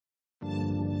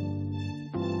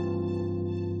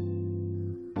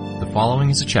following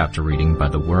is a chapter reading by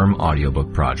the Worm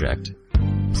Audiobook Project.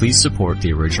 Please support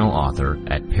the original author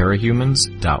at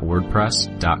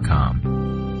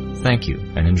parahumans.wordpress.com. Thank you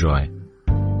and enjoy.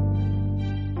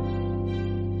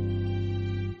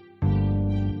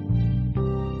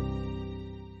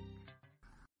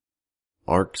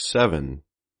 Arc 7,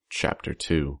 Chapter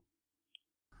 2.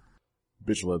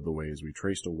 Bitch led the way as we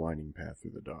traced a winding path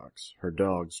through the docks. Her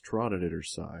dogs trotted at her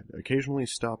side, occasionally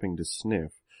stopping to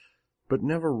sniff, but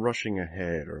never rushing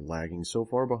ahead or lagging so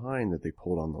far behind that they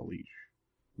pulled on the leash.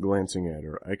 Glancing at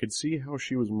her, I could see how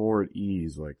she was more at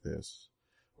ease like this.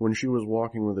 When she was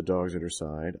walking with the dogs at her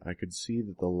side, I could see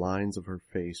that the lines of her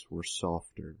face were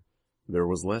softer. There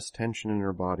was less tension in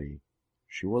her body.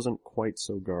 She wasn't quite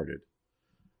so guarded.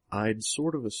 I'd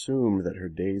sort of assumed that her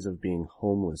days of being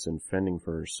homeless and fending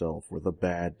for herself were the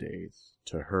bad days,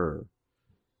 to her.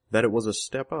 That it was a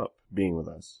step up, being with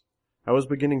us. I was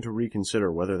beginning to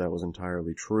reconsider whether that was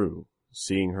entirely true,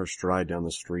 seeing her stride down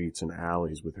the streets and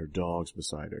alleys with her dogs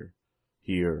beside her.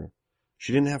 Here,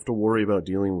 she didn't have to worry about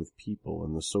dealing with people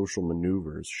and the social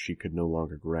maneuvers she could no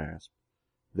longer grasp.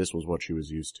 This was what she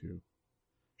was used to.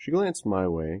 She glanced my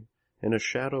way, and a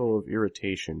shadow of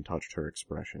irritation touched her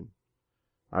expression.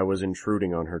 I was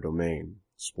intruding on her domain,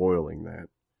 spoiling that.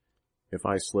 If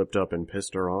I slipped up and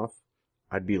pissed her off,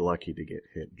 I'd be lucky to get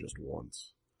hit just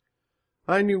once.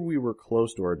 I knew we were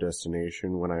close to our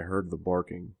destination when I heard the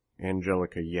barking.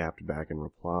 Angelica yapped back in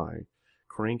reply,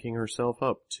 cranking herself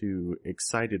up to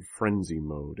excited frenzy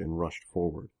mode and rushed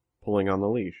forward, pulling on the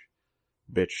leash.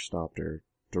 Bitch stopped her,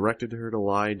 directed her to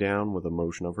lie down with a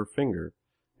motion of her finger,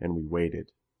 and we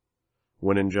waited.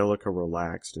 When Angelica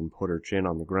relaxed and put her chin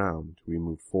on the ground, we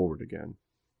moved forward again.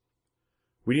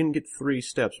 We didn't get 3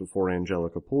 steps before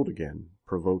Angelica pulled again,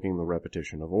 provoking the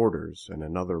repetition of orders and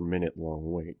another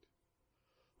minute-long wait.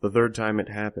 The third time it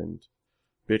happened,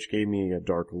 Bitch gave me a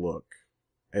dark look,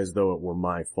 as though it were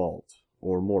my fault,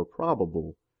 or more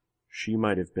probable, she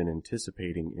might have been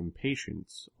anticipating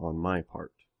impatience on my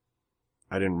part.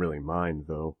 I didn't really mind,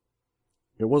 though.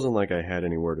 It wasn't like I had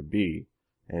anywhere to be,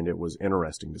 and it was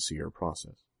interesting to see her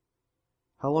process.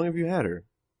 How long have you had her?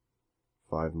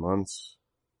 5 months.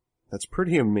 That's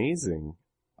pretty amazing,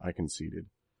 I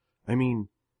conceded. I mean,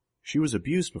 she was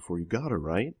abused before you got her,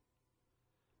 right?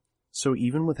 So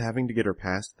even with having to get her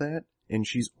past that, and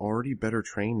she's already better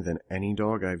trained than any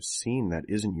dog I've seen that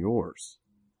isn't yours.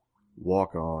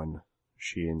 Walk on,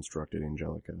 she instructed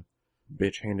Angelica.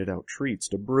 Bitch handed out treats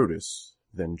to Brutus,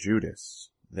 then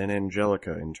Judas, then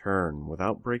Angelica in turn,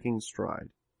 without breaking stride.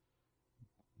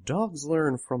 Dogs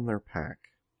learn from their pack.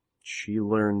 She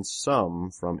learned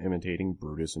some from imitating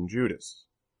Brutus and Judas.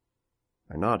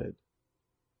 I nodded.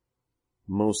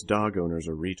 Most dog owners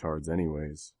are retards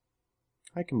anyways.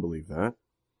 I can believe that.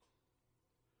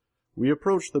 We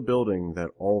approached the building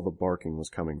that all the barking was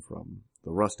coming from.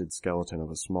 The rusted skeleton of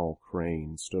a small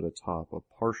crane stood atop a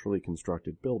partially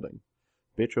constructed building.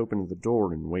 Bitch opened the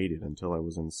door and waited until I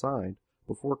was inside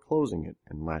before closing it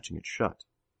and latching it shut.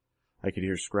 I could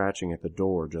hear scratching at the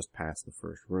door just past the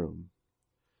first room.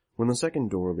 When the second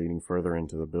door leading further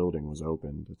into the building was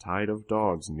opened, a tide of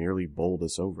dogs nearly bowled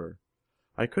us over.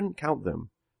 I couldn't count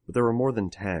them, but there were more than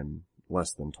 10,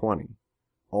 less than 20.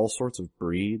 All sorts of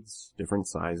breeds, different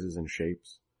sizes and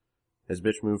shapes. As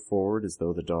Bitch moved forward as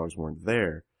though the dogs weren't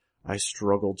there, I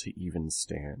struggled to even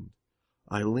stand.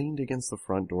 I leaned against the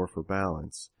front door for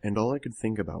balance, and all I could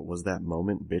think about was that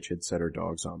moment Bitch had set her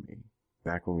dogs on me,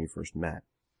 back when we first met.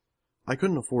 I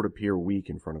couldn't afford to appear weak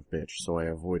in front of Bitch, so I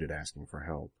avoided asking for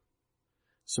help.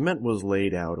 Cement was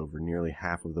laid out over nearly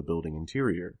half of the building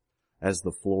interior, as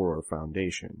the floor or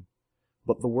foundation,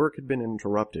 but the work had been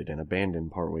interrupted and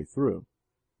abandoned partway through.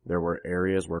 There were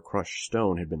areas where crushed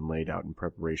stone had been laid out in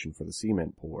preparation for the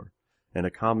cement pour, and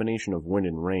a combination of wind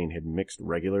and rain had mixed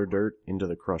regular dirt into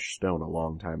the crushed stone a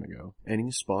long time ago. Any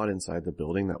spot inside the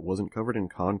building that wasn't covered in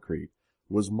concrete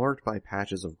was marked by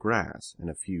patches of grass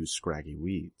and a few scraggy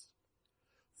weeds.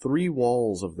 3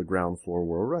 walls of the ground floor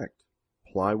were erect,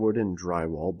 plywood and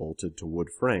drywall bolted to wood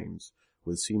frames,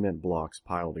 with cement blocks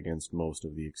piled against most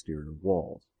of the exterior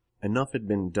walls. Enough had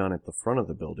been done at the front of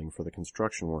the building for the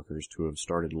construction workers to have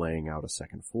started laying out a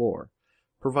second floor,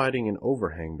 providing an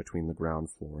overhang between the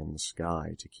ground floor and the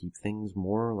sky to keep things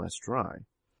more or less dry.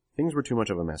 Things were too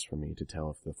much of a mess for me to tell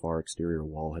if the far exterior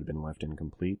wall had been left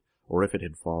incomplete or if it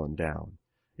had fallen down.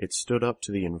 It stood up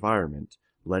to the environment,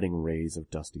 letting rays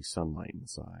of dusty sunlight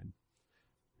inside.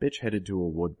 Bitch headed to a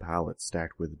wood pallet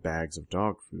stacked with bags of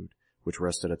dog food, which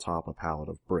rested atop a pallet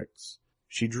of bricks.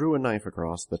 She drew a knife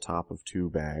across the top of 2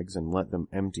 bags and let them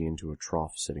empty into a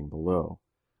trough sitting below.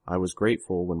 I was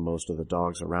grateful when most of the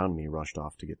dogs around me rushed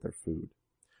off to get their food.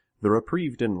 The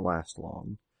reprieve didn't last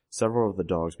long. Several of the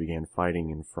dogs began fighting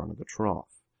in front of the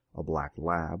trough. A black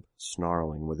lab,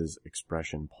 snarling with his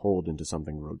expression pulled into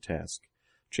something grotesque,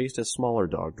 chased a smaller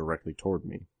dog directly toward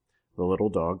me. The little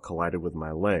dog collided with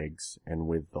my legs, and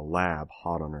with the lab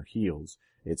hot on her heels,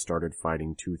 it started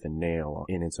fighting tooth and nail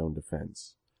in its own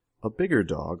defense. A bigger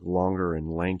dog, longer and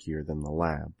lankier than the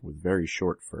lab, with very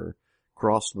short fur,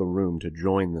 crossed the room to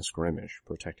join the skirmish,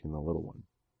 protecting the little one.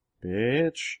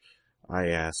 "Bitch," I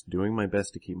asked, doing my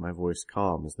best to keep my voice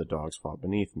calm as the dogs fought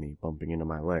beneath me, bumping into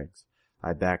my legs.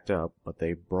 I backed up, but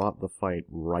they brought the fight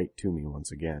right to me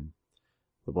once again.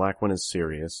 The black one is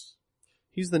serious.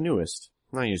 He's the newest,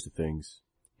 not used to things.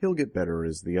 He'll get better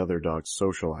as the other dogs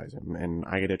socialize him, and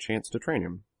I get a chance to train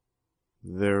him.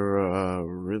 They're,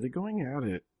 really going at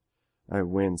it. I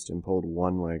winced and pulled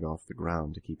one leg off the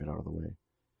ground to keep it out of the way.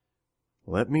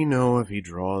 Let me know if he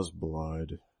draws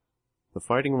blood. The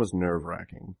fighting was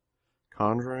nerve-wracking,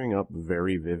 conjuring up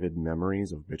very vivid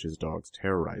memories of Bitch's dogs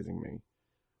terrorizing me.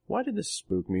 Why did this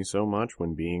spook me so much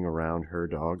when being around her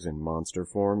dogs in monster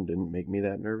form didn't make me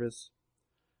that nervous?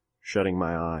 Shutting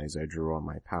my eyes, I drew on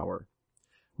my power.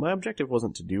 My objective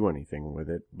wasn't to do anything with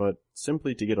it, but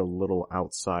simply to get a little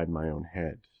outside my own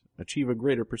head, achieve a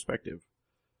greater perspective.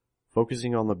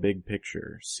 Focusing on the big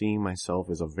picture, seeing myself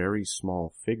as a very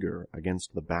small figure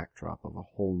against the backdrop of a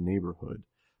whole neighborhood,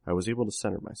 I was able to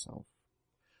center myself.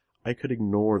 I could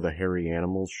ignore the hairy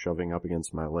animals shoving up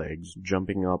against my legs,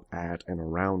 jumping up at and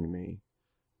around me,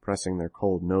 pressing their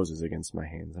cold noses against my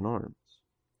hands and arms.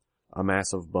 A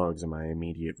mass of bugs in my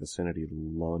immediate vicinity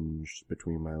lunged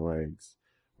between my legs.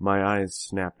 My eyes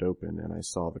snapped open and I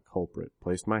saw the culprit,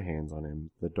 placed my hands on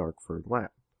him, the dark-furred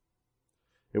lab.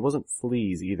 It wasn't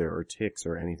fleas either, or ticks,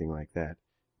 or anything like that.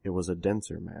 It was a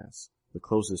denser mass. The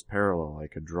closest parallel I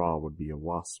could draw would be a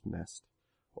wasp nest,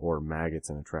 or maggots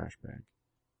in a trash bag.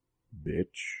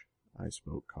 Bitch, I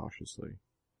spoke cautiously.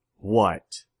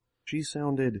 What? She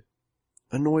sounded...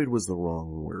 Annoyed was the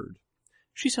wrong word.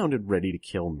 She sounded ready to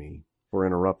kill me for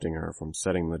interrupting her from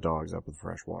setting the dogs up with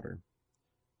fresh water.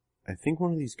 I think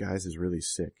one of these guys is really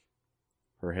sick.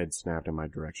 Her head snapped in my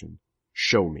direction.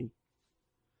 Show me.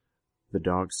 The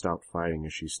dog stopped fighting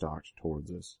as she stalked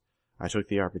towards us. I took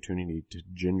the opportunity to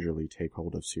gingerly take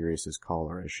hold of Sirius's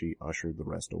collar as she ushered the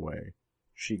rest away.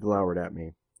 She glowered at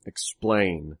me.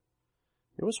 Explain.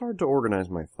 It was hard to organize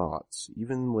my thoughts,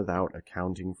 even without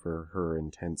accounting for her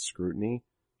intense scrutiny.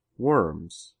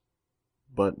 Worms.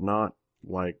 But not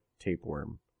like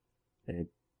tapeworm.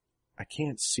 I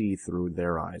can't see through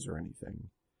their eyes or anything.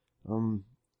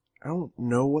 I don't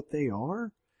know what they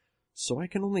are, so I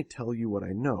can only tell you what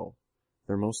I know.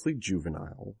 They're mostly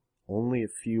juvenile, only a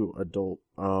few adult,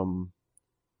 above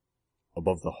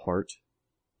the heart.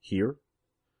 Here?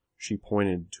 She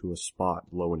pointed to a spot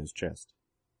low in his chest.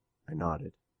 I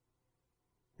nodded.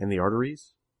 And the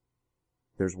arteries?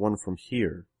 There's one from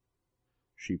here.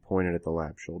 She pointed at the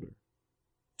lab's shoulder.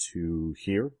 To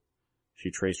here?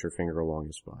 She traced her finger along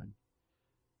his spine.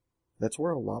 That's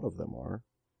where a lot of them are.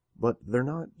 But they're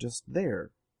not just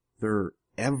there. They're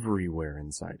everywhere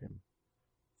inside him.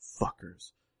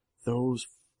 Fuckers. Those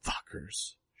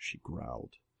fuckers, she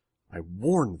growled. I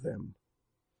warned them.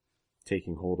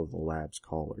 Taking hold of the lab's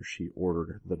collar, she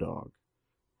ordered the dog.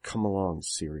 Come along,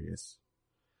 Sirius.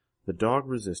 The dog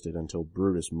resisted until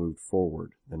Brutus moved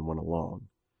forward, then went along,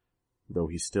 though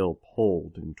he still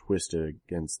pulled and twisted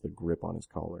against the grip on his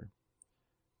collar.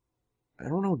 I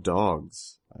don't know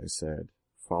dogs, I said,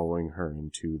 following her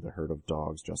into the herd of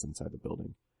dogs just inside the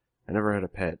building. I never had a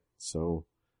pet, so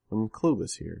I'm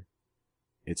clueless here.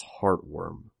 It's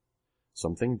heartworm.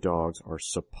 Something dogs are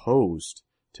supposed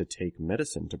to take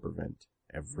medicine to prevent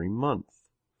every month.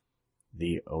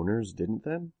 The owners didn't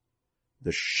then?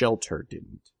 The shelter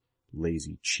didn't.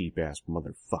 Lazy, cheap-ass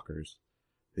motherfuckers.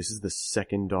 This is the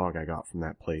second dog I got from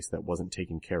that place that wasn't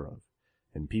taken care of.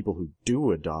 And people who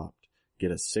do adopt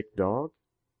get a sick dog?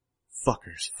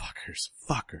 Fuckers, fuckers,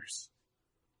 fuckers.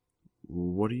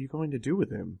 What are you going to do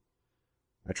with him?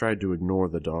 I tried to ignore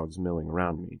the dogs milling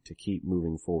around me, to keep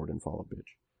moving forward and follow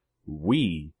Bitch.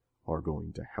 We are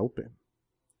going to help him.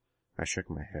 I shook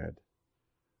my head.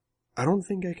 I don't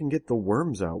think I can get the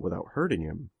worms out without hurting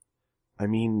him. I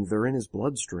mean, they're in his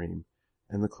bloodstream,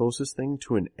 and the closest thing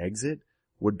to an exit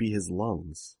would be his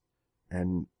lungs.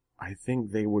 And I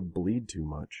think they would bleed too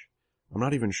much. I'm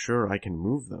not even sure I can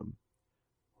move them.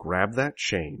 Grab that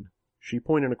chain. She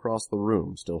pointed across the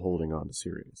room, still holding on to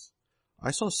Sirius.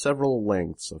 I saw several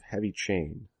lengths of heavy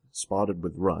chain, spotted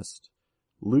with rust,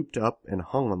 looped up and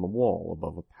hung on the wall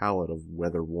above a pallet of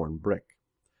weather-worn brick.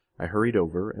 I hurried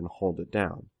over and hauled it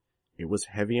down. It was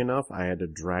heavy enough I had to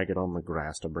drag it on the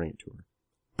grass to bring it to her.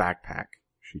 Backpack,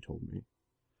 she told me.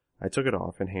 I took it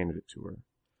off and handed it to her.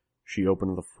 She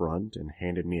opened the front and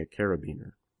handed me a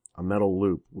carabiner, a metal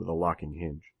loop with a locking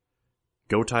hinge.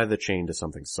 Go tie the chain to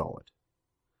something solid.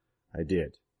 I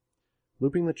did,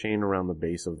 looping the chain around the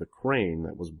base of the crane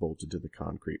that was bolted to the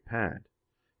concrete pad,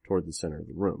 toward the center of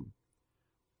the room.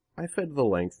 I fed the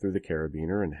length through the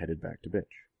carabiner and headed back to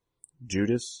Bitch.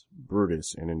 Judas,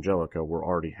 Brutus, and Angelica were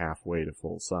already halfway to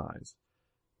full size.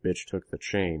 Bitch took the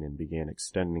chain and began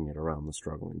extending it around the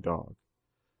struggling dog,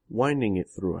 winding it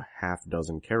through a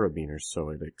half-dozen carabiners so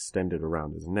it extended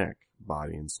around his neck,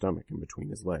 body, and stomach and between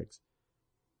his legs.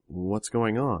 What's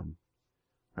going on?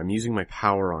 I'm using my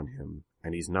power on him,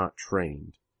 and he's not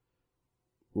trained.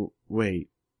 Wait,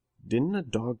 didn't a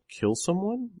dog kill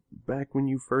someone back when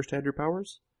you first had your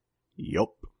powers?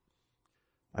 Yup.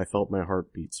 I felt my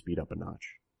heartbeat speed up a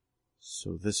notch.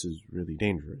 So this is really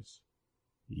dangerous.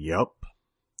 Yup.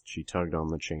 She tugged on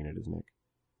the chain at his neck.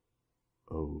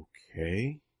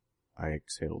 Okay. I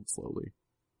exhaled slowly.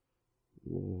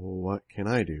 What can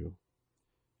I do?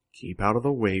 Keep out of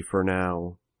the way for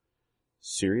now.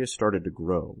 Sirius started to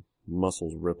grow.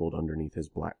 Muscles rippled underneath his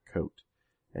black coat,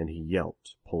 and he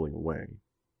yelped, pulling away.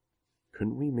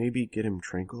 Couldn't we maybe get him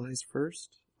tranquilized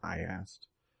first? I asked,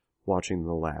 watching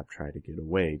the lab try to get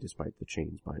away despite the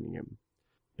chains binding him.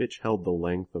 Bitch held the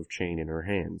length of chain in her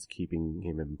hands, keeping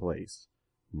him in place.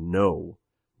 No,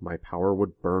 my power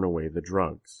would burn away the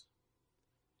drugs.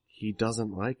 He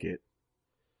doesn't like it.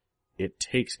 It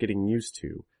takes getting used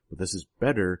to, but this is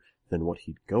better than what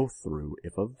he'd go through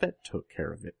if a vet took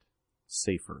care of it.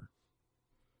 Safer.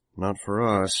 Not for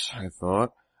us, I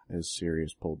thought, as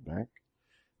Sirius pulled back.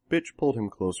 Bitch pulled him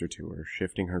closer to her,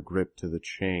 shifting her grip to the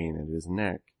chain at his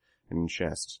neck and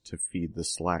chest to feed the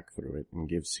slack through it and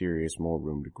give Sirius more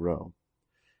room to grow.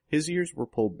 His ears were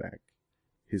pulled back,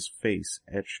 his face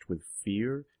etched with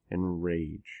fear and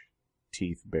rage,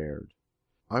 teeth bared.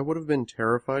 I would have been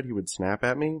terrified he would snap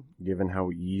at me, given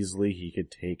how easily he could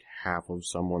take half of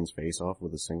someone's face off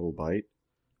with a single bite,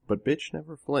 but Bitch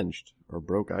never flinched or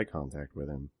broke eye contact with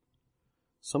him.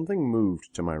 Something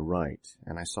moved to my right,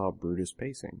 and I saw Brutus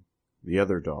pacing. The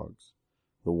other dogs,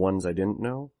 the ones I didn't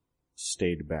know,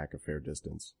 stayed back a fair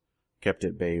distance, kept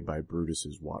at bay by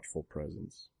Brutus's watchful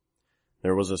presence.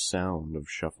 There was a sound of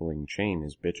shuffling chain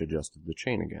as Bitch adjusted the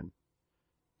chain again.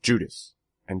 Judas!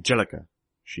 Angelica!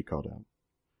 She called out,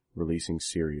 releasing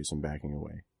Sirius and backing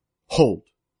away. Hold!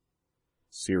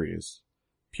 Sirius,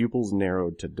 pupils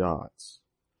narrowed to dots,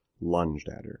 lunged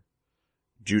at her.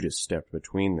 Judas stepped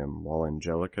between them while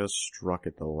Angelica struck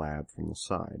at the lab from the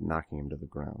side, knocking him to the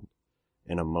ground.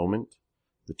 In a moment,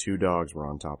 the two dogs were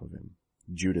on top of him,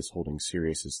 Judas holding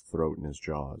Sirius's throat in his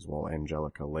jaws while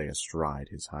Angelica lay astride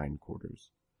his hindquarters.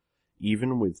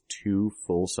 Even with two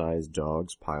full-sized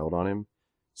dogs piled on him,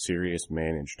 Sirius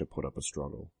managed to put up a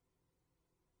struggle.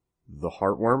 The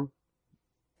heartworm?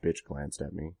 Bitch glanced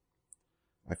at me.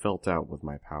 I felt out with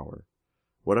my power.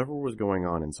 Whatever was going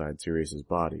on inside Sirius's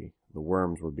body, the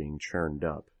worms were being churned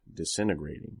up,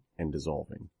 disintegrating, and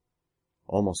dissolving.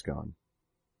 Almost gone.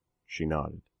 She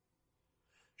nodded.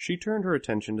 She turned her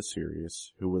attention to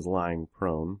Sirius, who was lying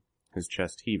prone, his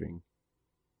chest heaving.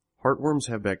 Heartworms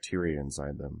have bacteria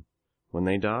inside them. When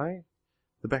they die,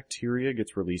 the bacteria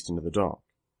gets released into the dog.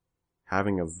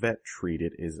 Having a vet treat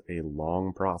it is a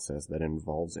long process that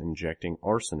involves injecting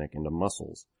arsenic into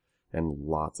muscles and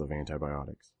lots of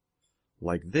antibiotics.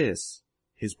 Like this,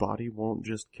 his body won't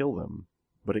just kill them,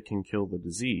 but it can kill the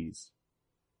disease.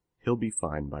 He'll be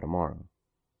fine by tomorrow.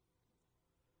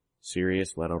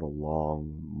 Sirius let out a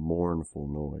long, mournful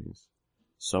noise,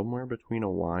 somewhere between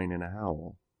a whine and a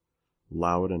howl,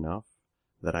 loud enough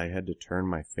that I had to turn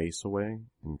my face away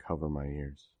and cover my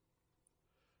ears.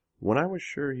 When I was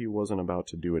sure he wasn't about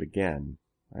to do it again,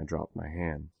 I dropped my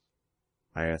hands.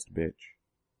 I asked Bitch,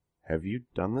 "Have you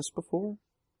done this before?"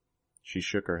 She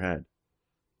shook her head.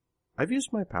 I've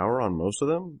used my power on most of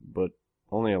them, but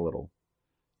only a little,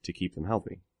 to keep them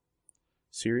healthy.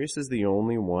 Sirius is the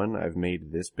only one I've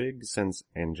made this big since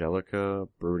Angelica,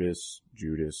 Brutus,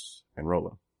 Judas, and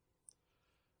Rollo.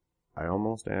 I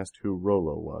almost asked who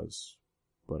Rollo was,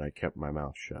 but I kept my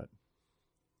mouth shut.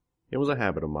 It was a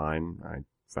habit of mine, I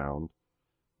found,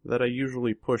 that I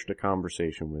usually pushed a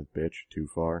conversation with Bitch too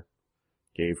far,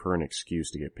 gave her an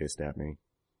excuse to get pissed at me.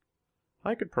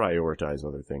 I could prioritize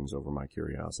other things over my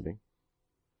curiosity.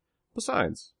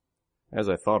 Besides, as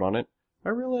I thought on it, I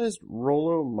realized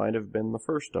Rollo might have been the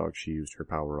first dog she used her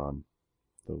power on.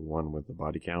 The one with the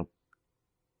body count.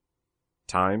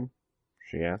 Time?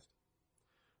 She asked.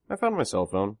 I found my cell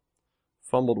phone,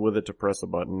 fumbled with it to press a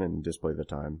button and display the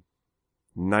time.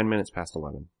 9 minutes past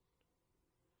 11.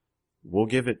 We'll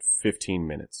give it 15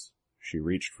 minutes, She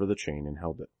reached for the chain and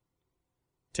held it.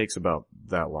 Takes about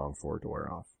that long for it to wear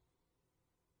off.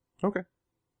 Okay.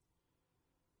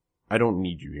 I don't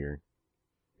need you here.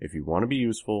 If you want to be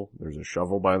useful, there's a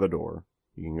shovel by the door.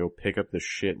 You can go pick up the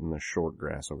shit in the short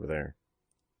grass over there.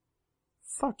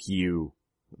 Fuck you.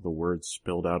 The words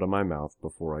spilled out of my mouth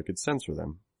before I could censor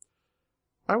them.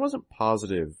 I wasn't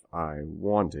positive I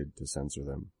wanted to censor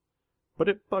them, but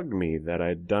it bugged me that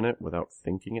I'd done it without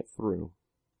thinking it through.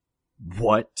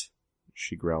 What?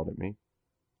 She growled at me.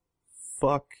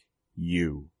 Fuck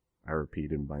you, I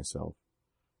repeated myself.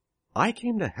 I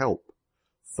came to help.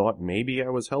 Thought maybe I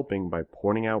was helping by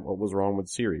pointing out what was wrong with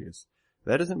Sirius.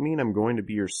 That doesn't mean I'm going to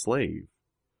be your slave,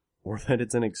 or that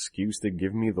it's an excuse to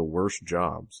give me the worst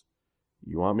jobs.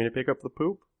 You want me to pick up the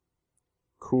poop?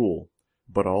 Cool,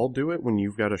 but I'll do it when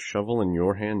you've got a shovel in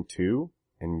your hand too,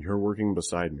 and you're working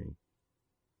beside me.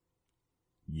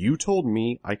 You told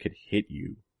me I could hit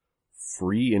you,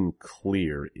 free and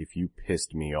clear, if you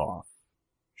pissed me off,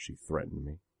 she threatened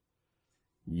me.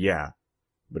 Yeah,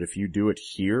 but if you do it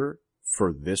here,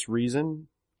 for this reason,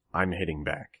 I'm hitting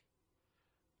back.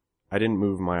 I didn't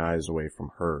move my eyes away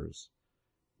from hers,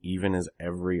 even as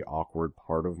every awkward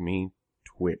part of me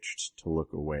twitched to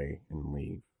look away and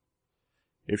leave.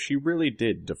 If she really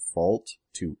did default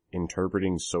to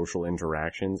interpreting social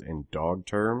interactions in dog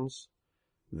terms,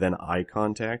 then eye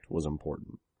contact was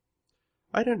important.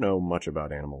 I didn't know much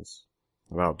about animals,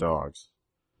 about dogs,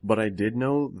 but I did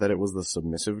know that it was the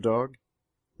submissive dog,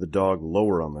 the dog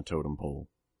lower on the totem pole,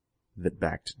 that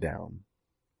backed down.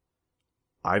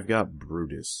 I've got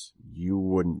Brutus. You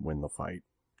wouldn't win the fight,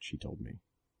 she told me.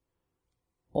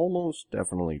 Almost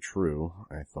definitely true,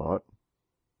 I thought,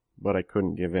 but I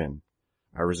couldn't give in.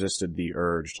 I resisted the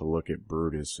urge to look at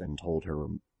Brutus and told her,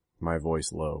 my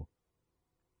voice low,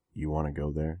 You want to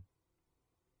go there?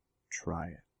 Try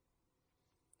it.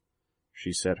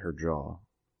 She set her jaw,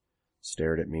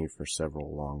 stared at me for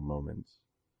several long moments.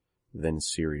 Then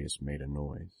Sirius made a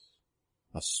noise.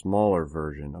 A smaller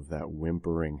version of that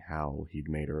whimpering howl he'd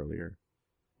made earlier,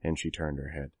 and she turned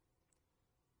her head.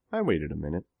 I waited a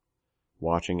minute,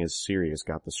 watching as Sirius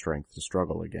got the strength to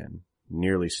struggle again,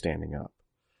 nearly standing up,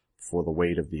 before the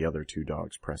weight of the other two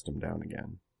dogs pressed him down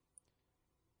again.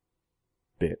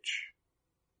 Bitch.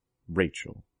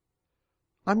 Rachel.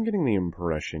 I'm getting the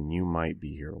impression you might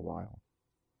be here a while,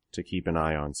 to keep an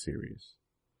eye on Sirius.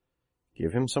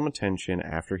 Give him some attention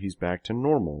after he's back to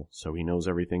normal so he knows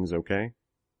everything's okay.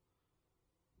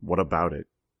 What about it?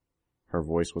 Her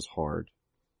voice was hard.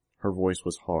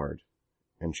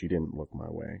 And she didn't look my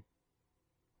way.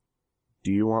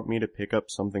 Do you want me to pick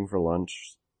up something for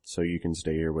lunch so you can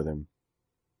stay here with him?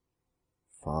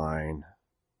 Fine.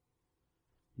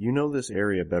 You know this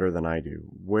area better than I do.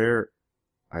 Where...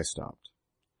 I stopped.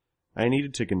 I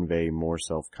needed to convey more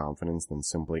self-confidence than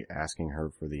simply asking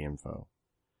her for the info.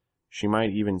 She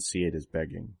might even see it as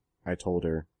begging. I told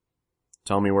her,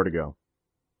 Tell me where to go.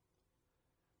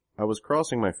 I was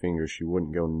crossing my fingers she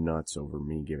wouldn't go nuts over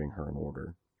me giving her an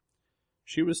order.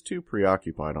 She was too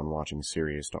preoccupied on watching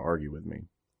Sirius to argue with me.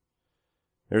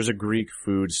 There's a Greek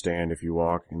food stand if you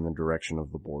walk in the direction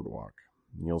of the boardwalk.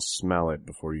 You'll smell it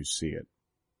before you see it.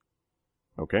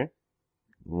 Okay?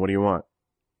 What do you want?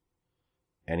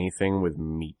 Anything with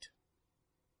meat.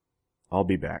 I'll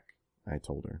be back, I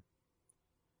told her.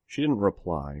 She didn't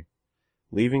reply,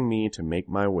 leaving me to make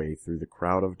my way through the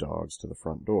crowd of dogs to the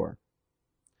front door.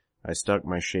 I stuck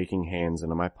my shaking hands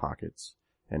into my pockets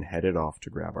and headed off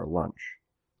to grab our lunch,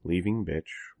 leaving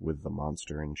Bitch with the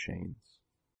monster in chains.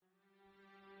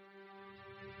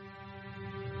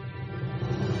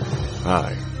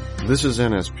 Hi, this is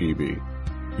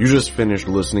NSPB. You just finished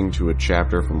listening to a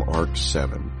chapter from Arc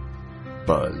 7,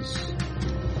 Buzz,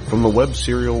 from the web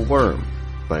serial Worm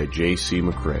by J.C.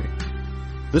 McCrae.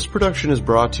 This production is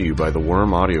brought to you by the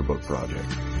Worm Audiobook Project.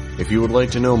 If you would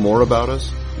like to know more about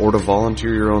us, or to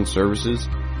volunteer your own services,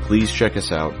 please check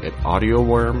us out at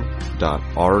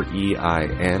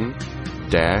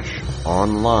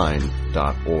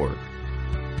audioworm.rein-online.org.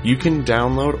 You can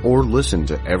download or listen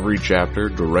to every chapter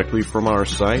directly from our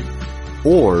site,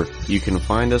 or you can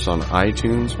find us on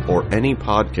iTunes or any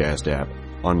podcast app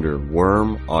under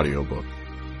Worm Audiobook.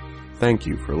 Thank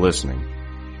you for listening.